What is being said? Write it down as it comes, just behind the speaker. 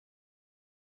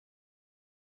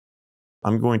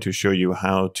I'm going to show you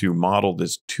how to model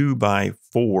this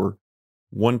 2x4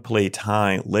 one plate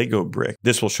high Lego brick.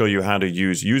 This will show you how to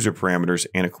use user parameters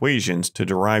and equations to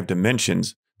derive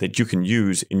dimensions that you can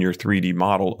use in your 3D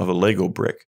model of a Lego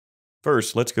brick.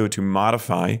 First, let's go to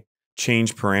Modify,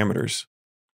 Change Parameters.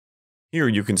 Here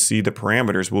you can see the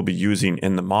parameters we'll be using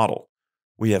in the model.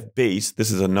 We have base.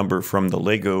 This is a number from the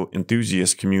Lego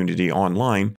enthusiast community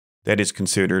online that is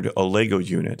considered a Lego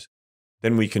unit.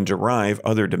 Then we can derive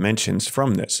other dimensions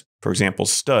from this. For example,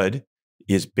 stud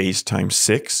is base times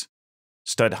 6.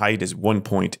 Stud height is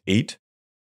 1.8.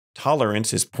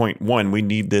 Tolerance is 0.1. We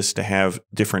need this to have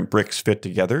different bricks fit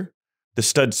together. The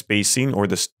stud spacing or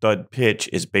the stud pitch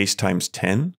is base times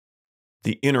 10.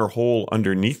 The inner hole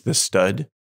underneath the stud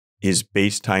is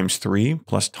base times 3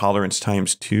 plus tolerance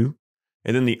times 2.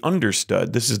 And then the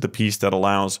understud, this is the piece that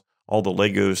allows all the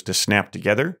Legos to snap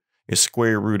together, is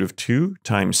square root of 2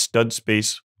 times stud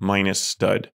space minus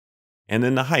stud. And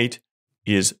then the height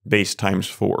is base times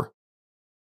 4.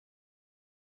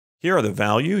 Here are the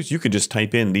values. You could just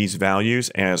type in these values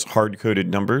as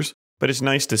hard-coded numbers, but it's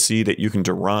nice to see that you can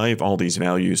derive all these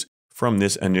values from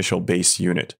this initial base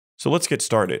unit. So let's get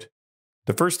started.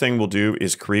 The first thing we'll do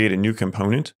is create a new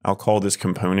component. I'll call this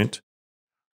component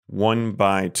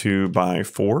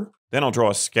 1x2x4. Then I'll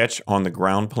draw a sketch on the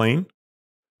ground plane.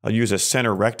 I'll use a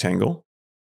center rectangle.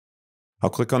 I'll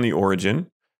click on the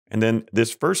origin. And then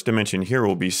this first dimension here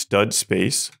will be stud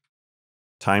space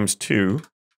times 2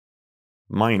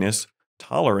 minus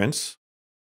tolerance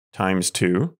times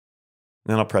 2.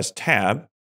 Then I'll press tab.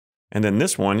 And then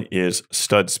this one is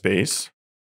stud space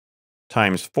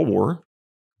times 4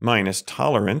 minus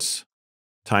tolerance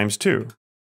times 2.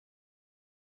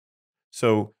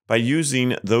 So by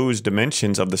using those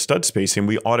dimensions of the stud spacing,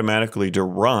 we automatically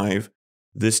derive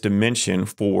this dimension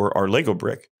for our Lego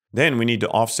brick. Then we need to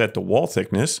offset the wall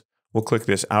thickness. We'll click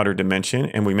this outer dimension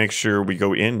and we make sure we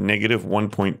go in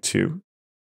 -1.2.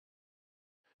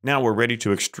 Now we're ready to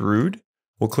extrude.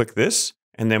 We'll click this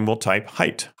and then we'll type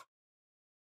height.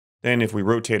 Then if we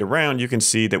rotate around, you can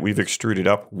see that we've extruded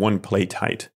up one plate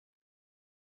height.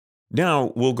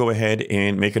 Now we'll go ahead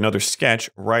and make another sketch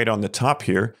right on the top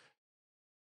here.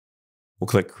 We'll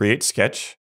click Create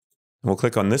Sketch, and we'll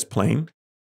click on this plane,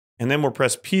 and then we'll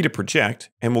press P to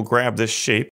project, and we'll grab this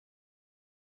shape,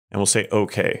 and we'll say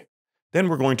OK. Then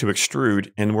we're going to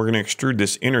extrude, and we're going to extrude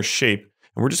this inner shape,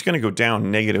 and we're just going to go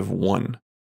down -1.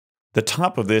 The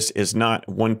top of this is not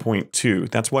 1.2.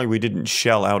 That's why we didn't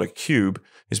shell out a cube,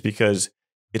 is because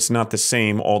it's not the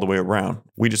same all the way around.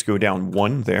 We just go down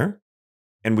 1 there,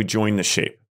 and we join the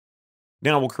shape.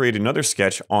 Now we'll create another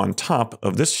sketch on top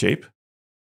of this shape.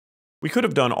 We could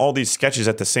have done all these sketches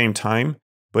at the same time,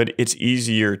 but it's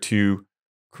easier to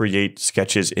create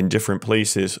sketches in different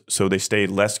places so they stay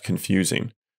less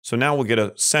confusing. So now we'll get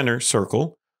a center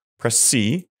circle, press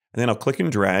C, and then I'll click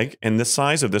and drag, and the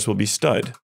size of this will be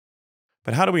stud.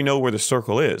 But how do we know where the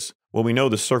circle is? Well, we know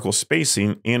the circle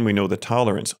spacing and we know the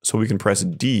tolerance. So we can press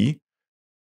D,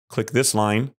 click this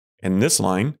line,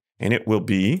 and it will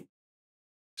be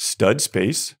stud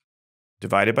space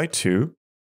divided by 2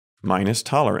 minus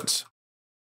tolerance.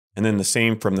 And then the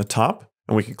same from the top,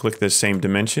 and we can click this same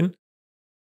dimension.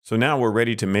 So now we're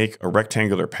ready to make a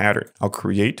rectangular pattern. I'll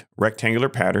create rectangular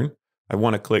pattern. I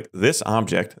want to click this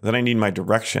object, then I need my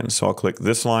direction. So I'll click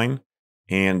this line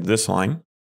and this line.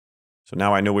 So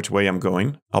now I know which way I'm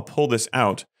going. I'll pull this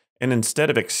out, and instead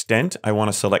of extent, I want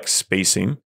to select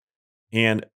spacing.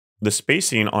 And the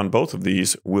spacing on both of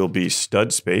these will be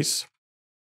stud space.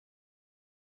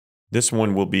 This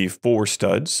one will be 4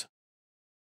 studs.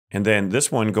 And then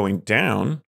this one going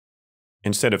down,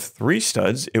 instead of 3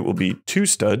 studs, it will be 2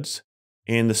 studs,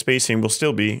 and the spacing will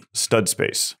still be stud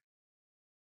space.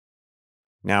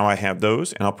 Now I have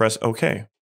those, and I'll press OK.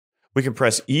 We can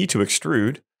press E to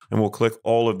extrude, and we'll click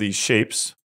all of these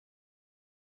shapes.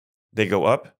 They go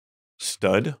up,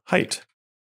 stud height.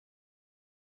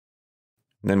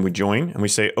 And then we join, and we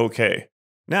say OK.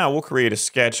 Now we'll create a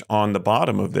sketch on the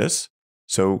bottom of this.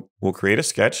 So we'll create a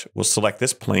sketch. We'll select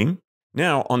this plane.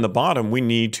 Now on the bottom, we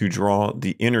need to draw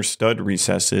the inner stud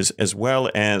recesses as well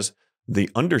as the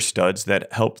understuds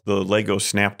that help the Lego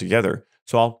snap together.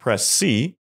 So I'll press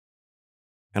C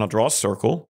and I'll draw a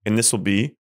circle, and this will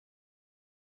be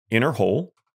inner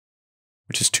hole,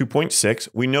 which is 2.6.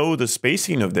 We know the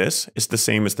spacing of this is the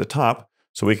same as the top.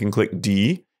 So we can click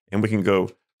D and we can go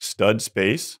stud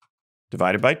space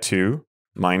divided by 2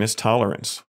 minus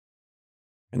tolerance.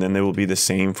 And then they will be the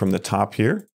same from the top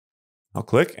here. I'll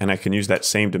click and I can use that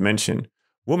same dimension.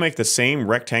 We'll make the same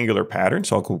rectangular pattern.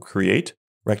 So I'll go create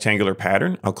rectangular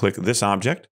pattern. I'll click this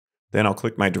object. Then I'll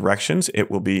click my directions.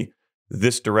 It will be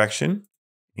this direction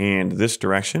and this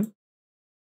direction.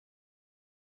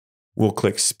 We'll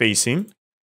click spacing.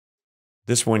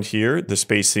 This one here, the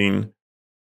spacing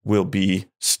will be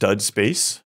stud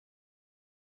space,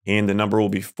 and the number will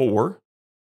be 4.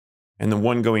 And the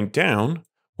one going down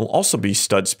will also be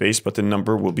stud space, but the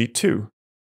number will be 2.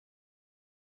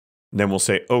 Then we'll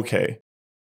say OK.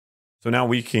 So now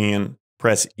we can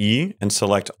press E and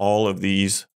select all of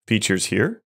these features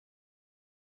here.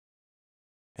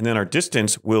 And then our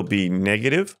distance will be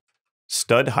negative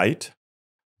stud height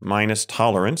minus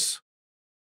tolerance.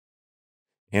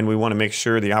 And we want to make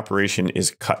sure the operation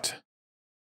is cut.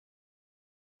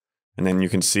 And then you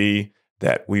can see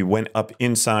that we went up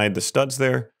inside the studs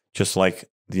there, just like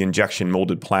the injection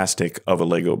molded plastic of a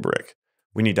Lego brick.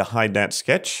 We need to hide that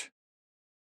sketch.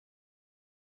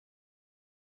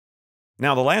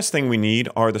 Now the last thing we need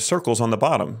are the circles on the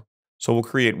bottom. So we'll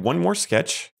create one more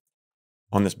sketch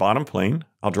on this bottom plane.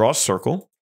 I'll draw a circle,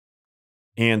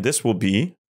 and this will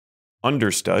be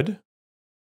understud.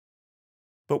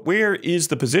 But where is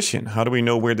the position? How do we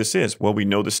know where this is? Well, we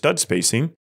know the stud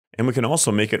spacing, and we can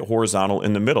also make it horizontal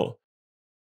in the middle.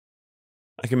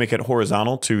 I can make it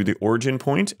horizontal to the origin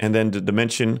point, and then the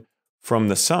dimension from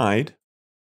the side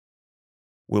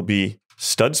will be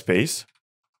stud space.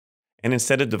 And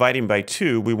instead of dividing by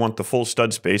 2, we want the full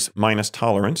stud space minus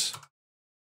tolerance.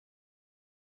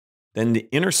 Then the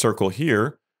inner circle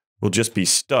here will just be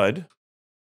stud.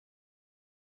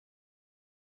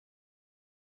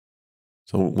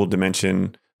 So we'll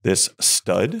dimension this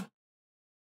stud.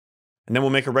 And then we'll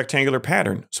make a rectangular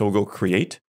pattern. So we'll go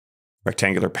create,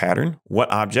 rectangular pattern.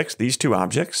 What objects? These 2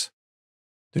 objects.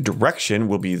 The direction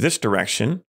will be this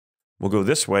direction. We'll go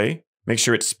this way. Make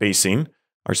sure it's spacing.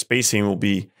 Our spacing will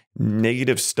be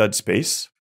negative stud space.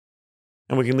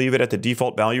 And we can leave it at the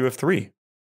default value of 3.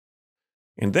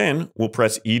 And then we'll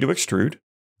press E to extrude.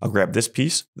 I'll grab this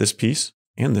piece,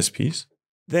 and this piece.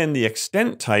 Then the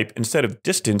extent type, instead of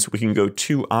distance, we can go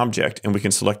to object, and we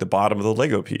can select the bottom of the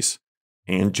Lego piece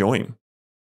and join.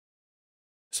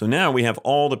 So now we have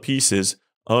all the pieces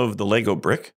of the Lego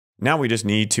brick. Now we just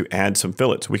need to add some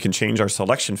fillets. We can change our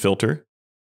selection filter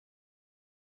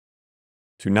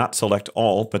to not select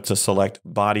all, but to select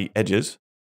body edges.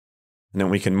 And then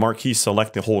we can marquee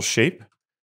select the whole shape.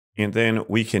 And then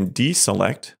we can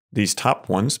deselect these top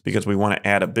ones because we want to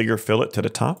add a bigger fillet to the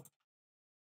top.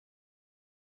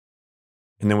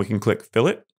 And then we can click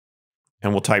fillet,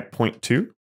 and we'll type 0.2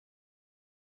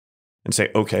 and say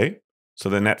OK. So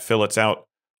then that fillets out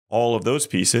all of those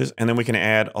pieces. And then we can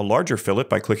add a larger fillet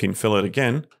by clicking fillet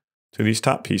again to these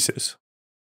top pieces.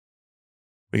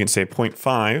 We can say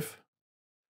 0.5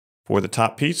 for the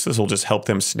top piece. This will just help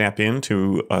them snap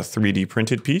into a 3D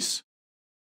printed piece.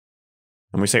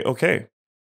 And we say OK.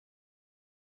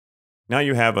 Now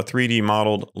you have a 3D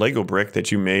modeled Lego brick that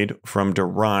you made from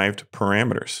derived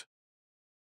parameters.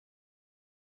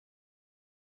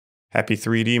 Happy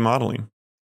 3D modeling.